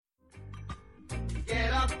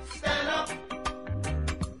stand up.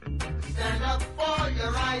 Stand up for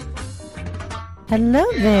your right. Hello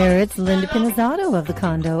there, it's Linda Pinizzato of the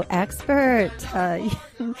Condo Expert.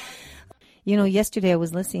 Yesterday I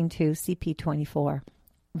was listening to CP24.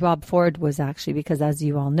 Rob Ford was actually, because as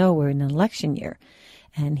you all know, we're in an election year,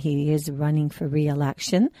 and he is running for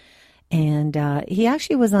re-election. And he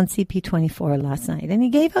actually was on CP24 last night, and he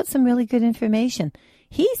gave out some really good information.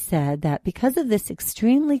 He said that because of this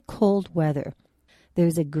extremely cold weather,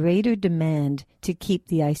 there's a greater demand to keep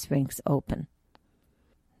the ice rinks open.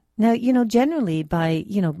 Now, generally by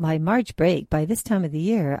March break, by this time of the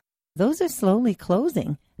year, those are slowly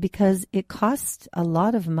closing because it costs a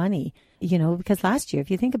lot of money, because last year,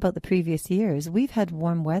 if you think about the previous years, we've had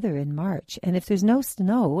warm weather in March. And if there's no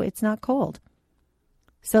snow, it's not cold.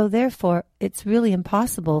 So therefore, it's really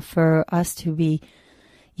impossible for us to be,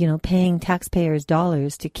 paying taxpayers'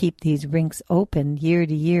 dollars to keep these rinks open year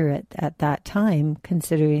to year at that time,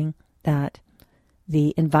 considering that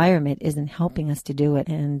the environment isn't helping us to do it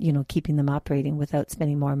and, keeping them operating without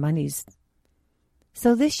spending more monies.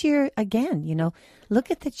 So this year, again, look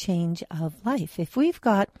at the change of life. If we've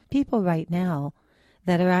got people right now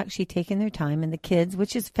that are actually taking their time, and the kids,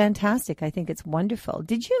 which is fantastic. I think it's wonderful.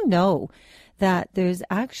 Did you know that there's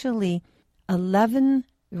actually 11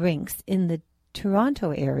 rinks in the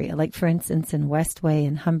Toronto area, like for instance in Westway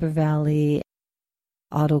and Humber Valley,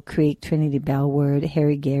 Otto Creek, Trinity Bellward,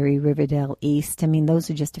 Harry Gary, Riverdale East. I mean, those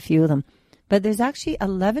are just a few of them. But there's actually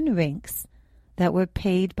 11 rinks that were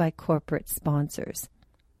paid by corporate sponsors.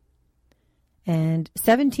 And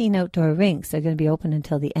 17 outdoor rinks are going to be open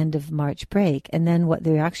until the end of March break. And then what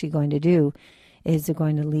they're actually going to do is they're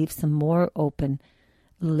going to leave some more open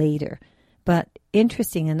later. But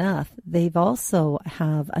interesting enough, they've also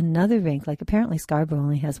have another rink, like apparently Scarborough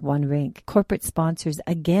only has one rink. Corporate sponsors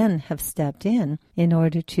again have stepped in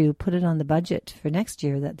order to put it on the budget for next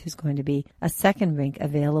year that there's going to be a second rink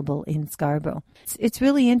available in Scarborough. It's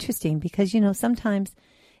really interesting because, sometimes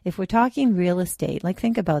if we're talking real estate, like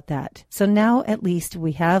think about that. So now at least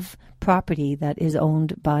we have property that is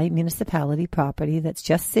owned by municipality property that's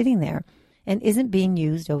just sitting there and isn't being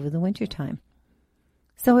used over the wintertime.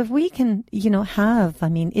 So if we can,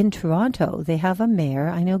 in Toronto, they have a mayor.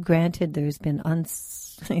 I know, granted, there's been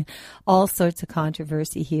all sorts of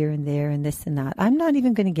controversy here and there and this and that. I'm not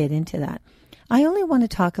even going to get into that. I only want to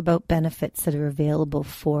talk about benefits that are available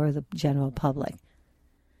for the general public.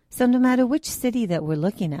 So no matter which city that we're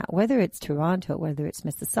looking at, whether it's Toronto, whether it's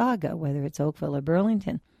Mississauga, whether it's Oakville or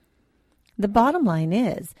Burlington, the bottom line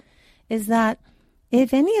is that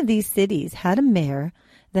if any of these cities had a mayor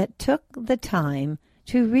that took the time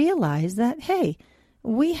to realize that, hey,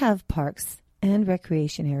 we have parks and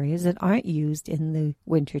recreation areas that aren't used in the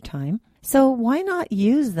wintertime, so why not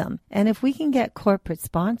use them? And if we can get corporate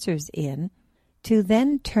sponsors in to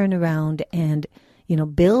then turn around and,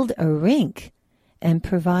 build a rink and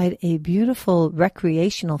provide a beautiful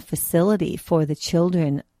recreational facility for the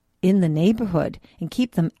children in the neighborhood and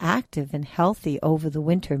keep them active and healthy over the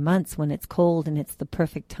winter months when it's cold and it's the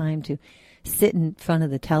perfect time to sit in front of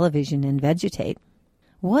the television and vegetate.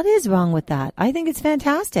 What is wrong with that? I think it's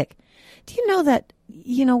fantastic. Do you know that,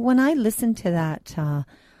 when I listened to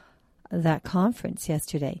that conference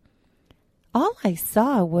yesterday, all I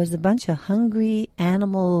saw was a bunch of hungry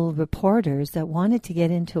animal reporters that wanted to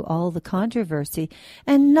get into all the controversy,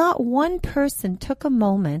 and not one person took a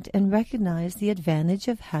moment and recognized the advantage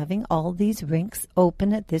of having all these rinks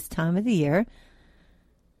open at this time of the year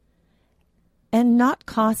and not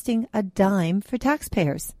costing a dime for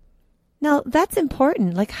taxpayers. Now, that's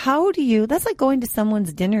important. Like, that's like going to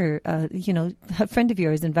someone's dinner, a friend of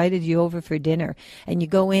yours invited you over for dinner, and you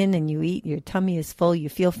go in and you eat, your tummy is full, you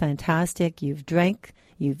feel fantastic, you've drank,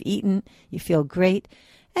 you've eaten, you feel great,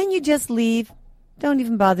 and you just leave. Don't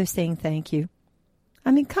even bother saying thank you.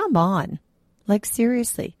 I mean, come on. Like,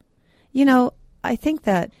 seriously. I think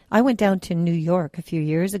that I went down to New York a few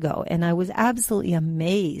years ago, and I was absolutely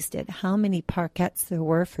amazed at how many parkettes there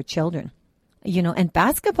were for children. And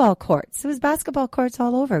basketball courts. There was basketball courts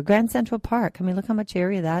all over. Grand Central Park. I mean, look how much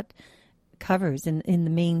area that covers in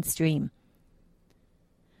the mainstream.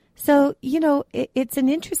 So, it's an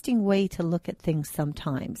interesting way to look at things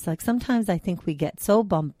sometimes. Like sometimes I think we get so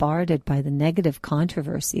bombarded by the negative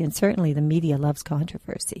controversy, and certainly the media loves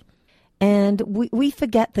controversy. And we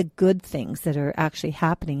forget the good things that are actually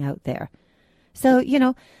happening out there. So,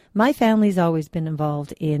 my family's always been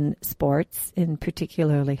involved in sports, in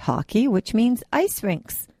particularly hockey, which means ice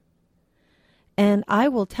rinks. And I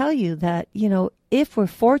will tell you that, if we're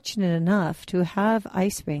fortunate enough to have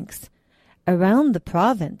ice rinks around the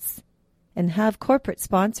province and have corporate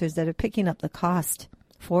sponsors that are picking up the cost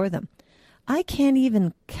for them, I can't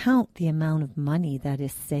even count the amount of money that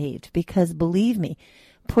is saved because, believe me,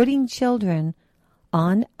 putting children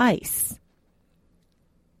on ice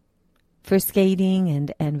for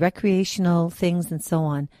skating and recreational things and so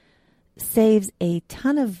on saves a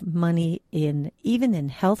ton of money even in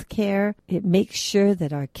healthcare. It makes sure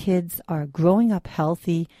that our kids are growing up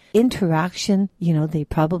healthy. Interaction, they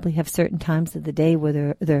probably have certain times of the day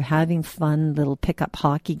where they're having fun little pickup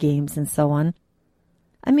hockey games and so on.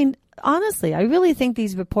 I mean, honestly, I really think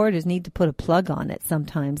these reporters need to put a plug on it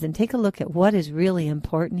sometimes and take a look at what is really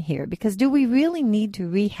important here. Because do we really need to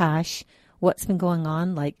rehash what's been going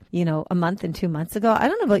on a month and 2 months ago? I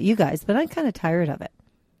don't know about you guys, but I'm kind of tired of it.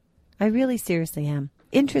 I really seriously am.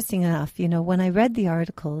 Interesting enough, when I read the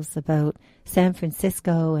articles about San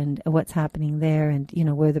Francisco and what's happening there and,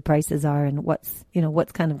 where the prices are and what's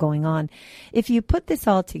kind of going on. If you put this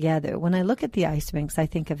all together, when I look at the ice rinks, I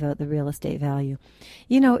think about the real estate value.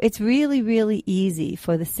 It's really, really easy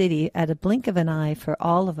for the city at a blink of an eye for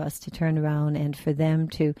all of us to turn around and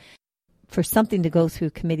for something to go through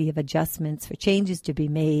committee of adjustments, for changes to be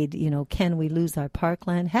made. Can we lose our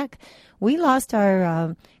parkland? Heck, we lost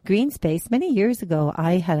our green space many years ago.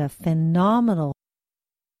 I had a phenomenal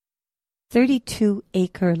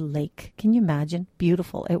 32-acre lake. Can you imagine?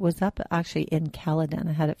 Beautiful. It was up actually in Caledon.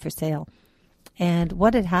 I had it for sale. And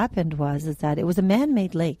what had happened is that it was a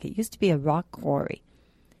man-made lake. It used to be a rock quarry.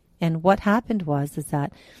 And what happened is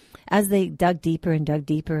that as they dug deeper and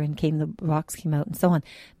the rocks came out and so on,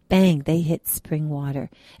 bang, they hit spring water.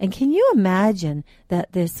 And can you imagine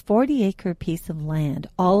that this 40-acre piece of land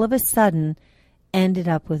all of a sudden ended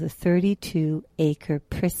up with a 32-acre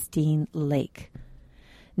pristine lake?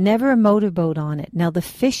 Never a motorboat on it. Now, the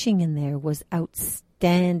fishing in there was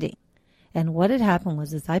outstanding. And what had happened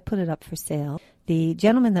was I put it up for sale. The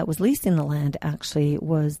gentleman that was leasing the land actually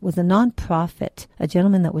was a nonprofit, a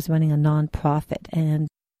gentleman that was running a nonprofit. And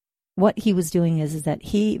what he was doing is that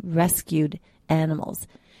he rescued animals.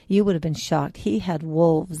 You would have been shocked. He had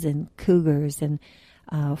wolves and cougars and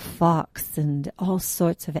fox and all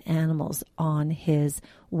sorts of animals on his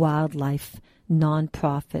wildlife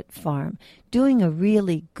nonprofit farm, doing a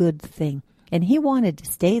really good thing. And he wanted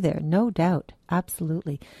to stay there, no doubt,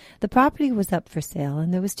 absolutely. The property was up for sale,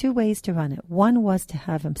 and there was two ways to run it. One was to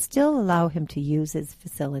have him still allow him to use his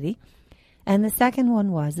facility, and the second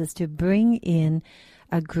one is to bring in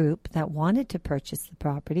a group that wanted to purchase the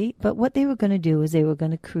property, but what they were going to do is they were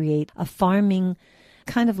going to create a farming,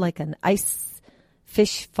 kind of like an ice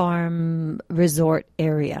fish farm resort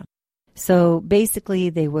area. So basically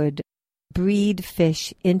they would breed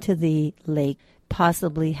fish into the lake,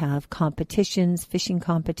 possibly have competitions, fishing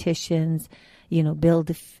competitions,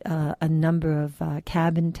 build a number of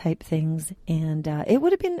cabin type things, and it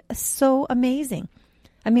would have been so amazing.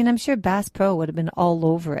 I mean, I'm sure Bass Pro would have been all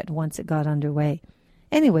over it once it got underway.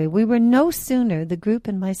 Anyway, we were no sooner, the group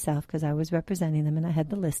and myself, because I was representing them and I had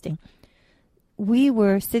the listing, we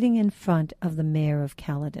were sitting in front of the mayor of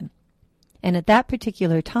Caledon. And at that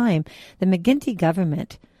particular time, the McGuinty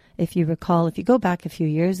government, if you recall, if you go back a few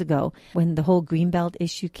years ago, when the whole Greenbelt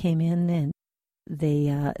issue came in and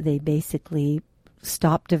they basically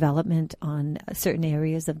stopped development on certain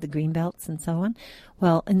areas of the Greenbelts and so on.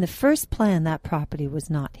 Well, in the first plan, that property was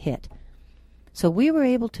not hit. So we were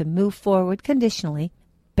able to move forward conditionally.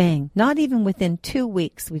 Bang. Not even within 2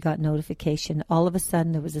 weeks we got notification. All of a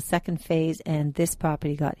sudden there was a second phase and this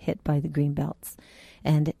property got hit by the Greenbelts.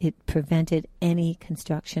 And it prevented any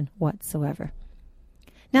construction whatsoever.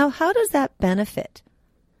 Now, how does that benefit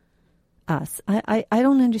us? I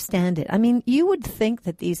don't understand it. I mean, you would think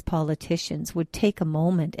that these politicians would take a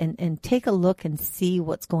moment and take a look and see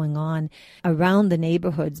what's going on around the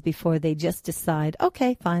neighborhoods before they just decide,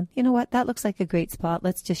 okay, fine, you know what, that looks like a great spot,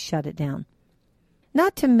 let's just shut it down.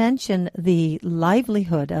 Not to mention the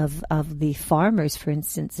livelihood of the farmers, for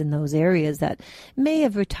instance, in those areas that may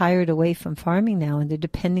have retired away from farming now and they're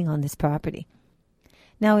depending on this property.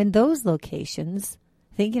 Now, in those locations,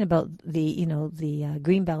 thinking about the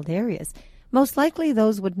Greenbelt areas, most likely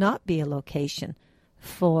those would not be a location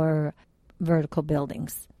for vertical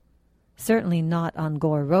buildings. Certainly not on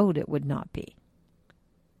Gore Road, it would not be.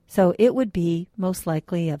 So it would be most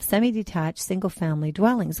likely of semi-detached single-family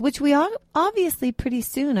dwellings, which we obviously pretty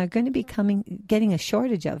soon are going to be getting a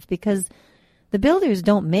shortage of because the builders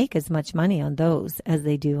don't make as much money on those as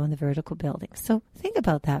they do on the vertical buildings. So think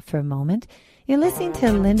about that for a moment. You're listening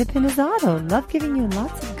to Linda Pinizzato. Love giving you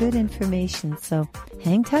lots of good information. So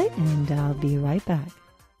hang tight and I'll be right back.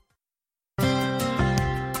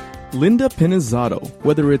 Linda Pinizzato.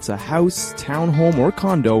 Whether it's a house, townhome, or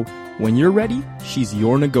condo, when you're ready, she's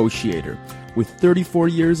your negotiator. With 34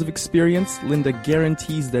 years of experience, Linda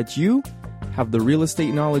guarantees that you have the real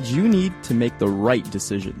estate knowledge you need to make the right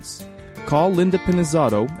decisions. Call Linda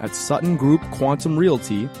Pinizzato at Sutton Group Quantum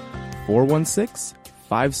Realty,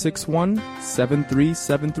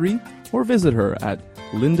 416-561-7373, or visit her at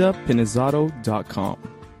lindapinizzato.com.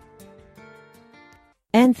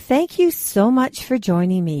 And thank you so much for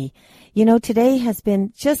joining me. You know, today has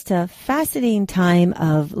been just a fascinating time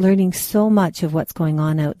of learning so much of what's going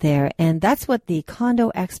on out there. And that's what the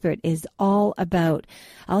Condo Expert is all about.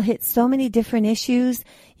 I'll hit so many different issues.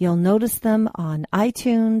 You'll notice them on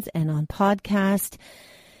iTunes and on podcast.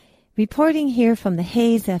 Reporting here from the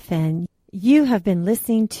Hayes FN, you have been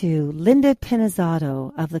listening to Linda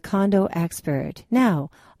Pinizzato of the Condo Expert. Now,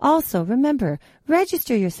 also, remember,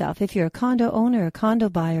 register yourself. If you're a condo owner or condo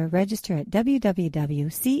buyer, register at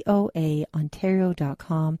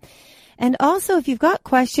www.coaontario.com. And also, if you've got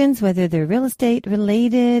questions, whether they're real estate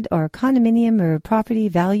related or condominium or property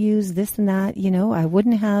values, this and that, you know, I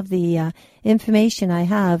wouldn't have the information I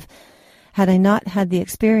have had I not had the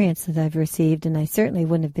experience that I've received, and I certainly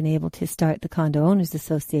wouldn't have been able to start the Condo Owners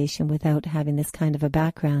Association without having this kind of a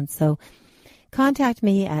background. So contact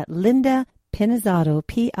me at Linda Pinizzato,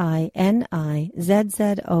 Pinizzato,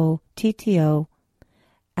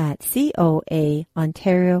 at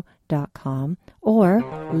coaontario.com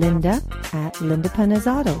or Linda at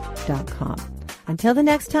lindapinizzato.com. Until the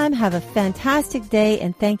next time, have a fantastic day,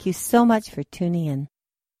 and thank you so much for tuning in.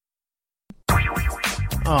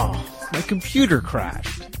 Oh, my computer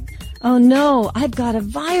crashed. Oh no, I've got a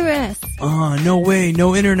virus. No way,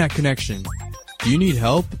 no internet connection. Do you need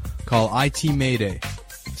help? Call IT Mayday.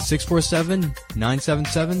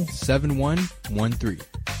 647-977-7113.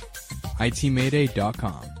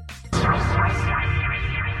 itmayday.com.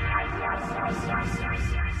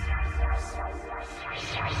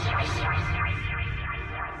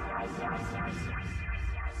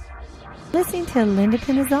 Listening to Linda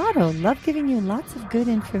Pinizzato. Love giving you lots of good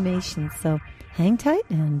information. So hang tight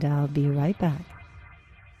and I'll be right back.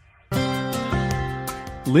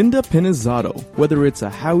 Linda Pinizzato. Whether it's a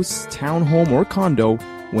house, townhome, or condo,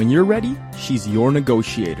 when you're ready, she's your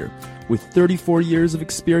negotiator. With 34 years of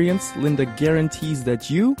experience, Linda guarantees that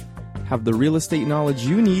you have the real estate knowledge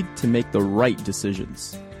you need to make the right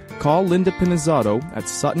decisions. Call Linda Pinizzato at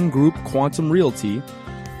Sutton Group Quantum Realty,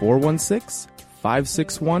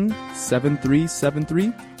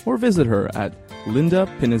 416-561-7373, or visit her at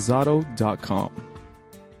lindapinizzato.com.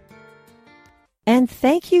 And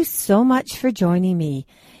thank you so much for joining me.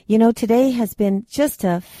 You know, today has been just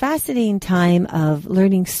a fascinating time of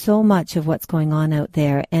learning so much of what's going on out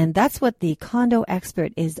there. And that's what the Condo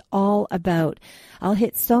Expert is all about. I'll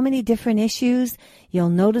hit so many different issues. You'll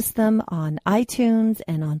notice them on iTunes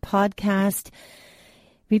and on podcast.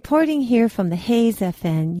 Reporting here from the Hayes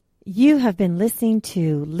FN, you have been listening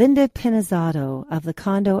to Linda Pinizzato of the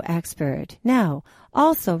Condo Expert. Now,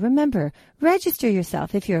 also, remember, register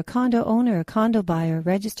yourself. If you're a condo owner or condo buyer,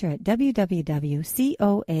 register at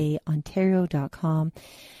www.coaontario.com.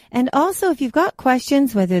 And also, if you've got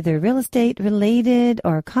questions, whether they're real estate related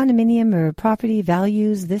or condominium or property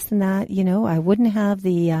values, this and that, you know, I wouldn't have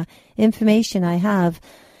the information I have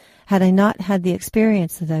had I not had the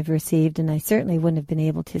experience that I've received, and I certainly wouldn't have been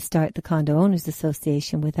able to start the Condo Owners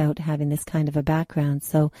Association without having this kind of a background.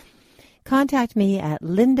 So contact me at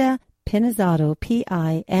Linda Pinizzato,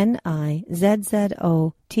 Pinizzato,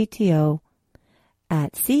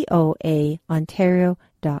 at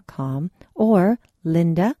coaontario.com or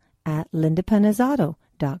Linda at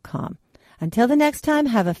lindapinizzato.com. Until the next time,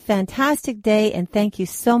 have a fantastic day, and thank you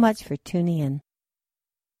so much for tuning in.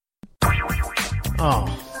 Oh,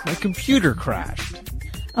 my computer crashed.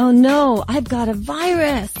 Oh no, I've got a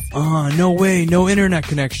virus. No way, no internet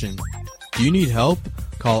connection. Do you need help?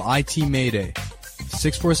 Call IT Mayday.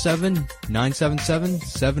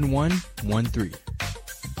 647-977-7113.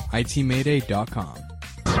 itmayday.com.